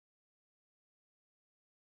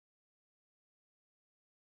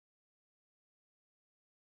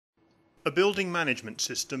A building management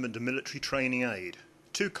system and a military training aid,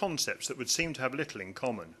 two concepts that would seem to have little in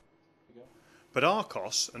common. But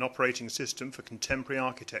ARCOS, an operating system for contemporary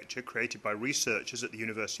architecture created by researchers at the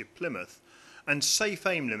University of Plymouth, and Safe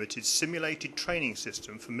Aim Limited's simulated training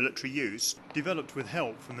system for military use, developed with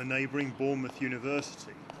help from the neighbouring Bournemouth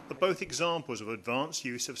University, are both examples of advanced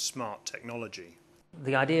use of smart technology.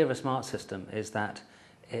 The idea of a smart system is that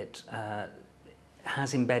it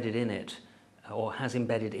has embedded in it, or has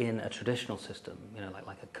embedded in a traditional system, you know,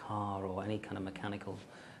 like a car or any kind of mechanical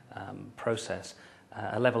process,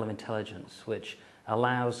 a level of intelligence which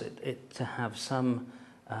allows it to have some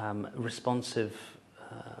responsive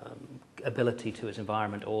ability to its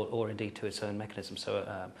environment or indeed to its own mechanism.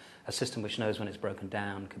 So a system which knows when it's broken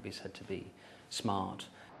down could be said to be smart.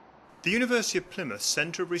 The University of Plymouth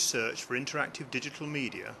Centre of Research for Interactive Digital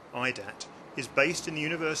Media, IDAT, is based in the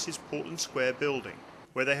university's Portland Square building,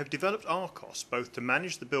 where they have developed ARCOS both to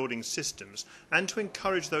manage the building's systems and to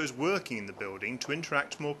encourage those working in the building to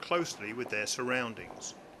interact more closely with their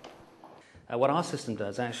surroundings. What our system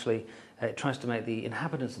does actually, it tries to make the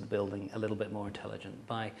inhabitants of the building a little bit more intelligent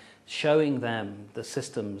by showing them the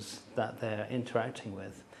systems that they're interacting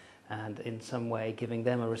with and in some way giving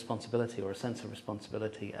them a responsibility or a sense of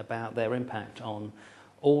responsibility about their impact on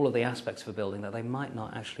all of the aspects of a building that they might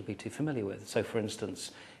not actually be too familiar with. So for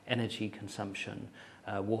instance, energy consumption,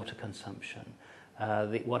 water consumption,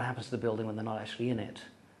 what happens to the building when they're not actually in it,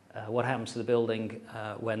 what happens to the building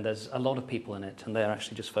when there's a lot of people in it and they're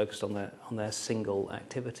actually just focused on their single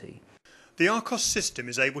activity. The ARCOS system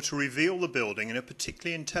is able to reveal the building in a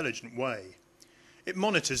particularly intelligent way. It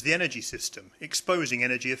monitors the energy system, exposing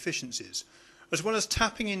energy efficiencies, as well as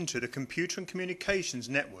tapping into the computer and communications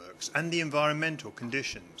networks and the environmental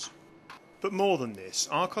conditions. But more than this,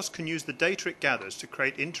 ARCOS can use the data it gathers to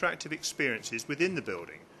create interactive experiences within the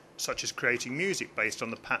building, such as creating music based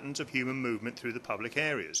on the patterns of human movement through the public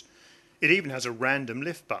areas. It even has a random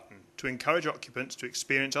lift button to encourage occupants to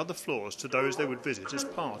experience other floors to those they would visit as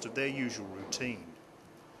part of their usual routine.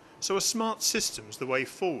 So a smart system's the way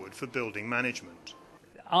forward for building management.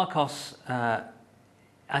 ARCOS,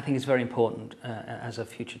 I think, is very important as a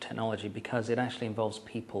future technology because it actually involves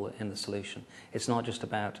people in the solution. It's not just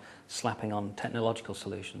about slapping on technological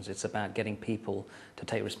solutions, it's about getting people to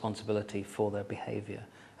take responsibility for their behaviour.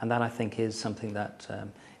 And that, I think, is something that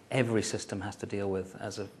every system has to deal with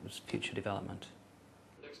as a future development.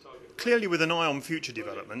 Clearly, with an eye on future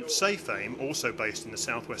development, Safe Aim, also based in the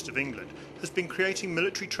southwest of England, has been creating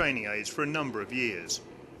military training aids for a number of years.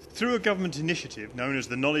 Through a government initiative known as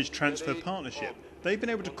the Knowledge Transfer Partnership, they've been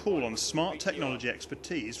able to call on smart technology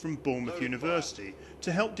expertise from Bournemouth University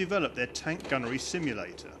to help develop their tank gunnery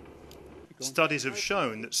simulator. Studies have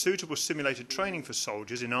shown that suitable simulated training for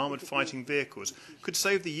soldiers in armoured fighting vehicles could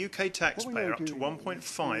save the UK taxpayer up to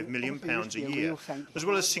 £1.5 million a year, as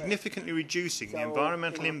well as significantly reducing the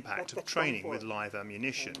environmental impact of training with live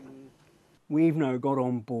ammunition. We've now got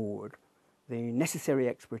on board the necessary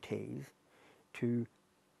expertise to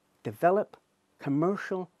develop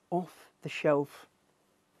commercial off-the-shelf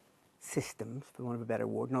systems, for want of a better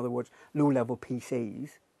word, in other words, low-level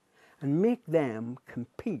PCs, and make them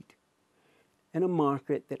compete in a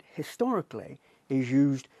market that historically is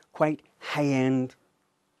used quite high-end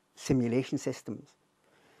simulation systems.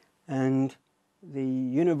 And the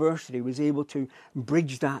university was able to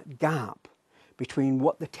bridge that gap between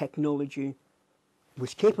what the technology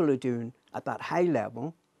was capable of doing at that high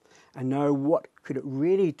level and now what could it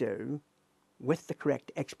really do with the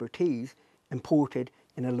correct expertise imported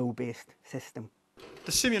in a low-based system.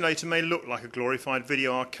 The simulator may look like a glorified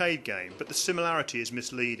video arcade game, but the similarity is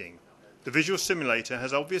misleading. The visual simulator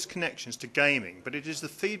has obvious connections to gaming, but it is the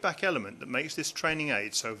feedback element that makes this training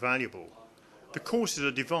aid so valuable. The courses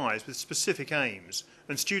are devised with specific aims,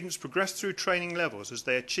 and students progress through training levels as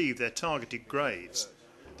they achieve their targeted grades.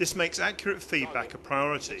 This makes accurate feedback a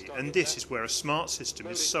priority, and this is where a smart system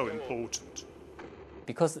is so important.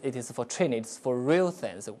 Because it is for training, it's for real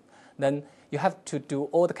things, then you have to do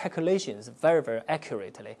all the calculations very, very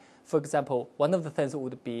accurately. For example, one of the things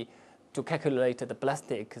would be to calculate the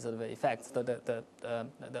ballistic sort of effects, the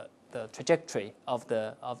trajectory of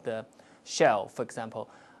the shell, for example,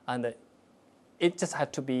 and it just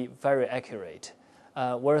had to be very accurate.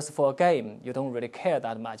 Whereas for a game, you don't really care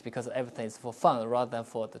that much because everything is for fun rather than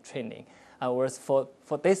for the training. Whereas for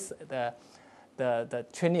this, the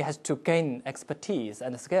trainee has to gain expertise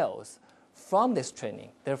and skills from this training.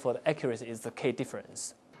 Therefore, the accuracy is the key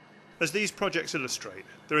difference. As these projects illustrate,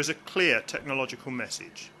 there is a clear technological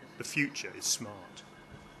message. The future is smart.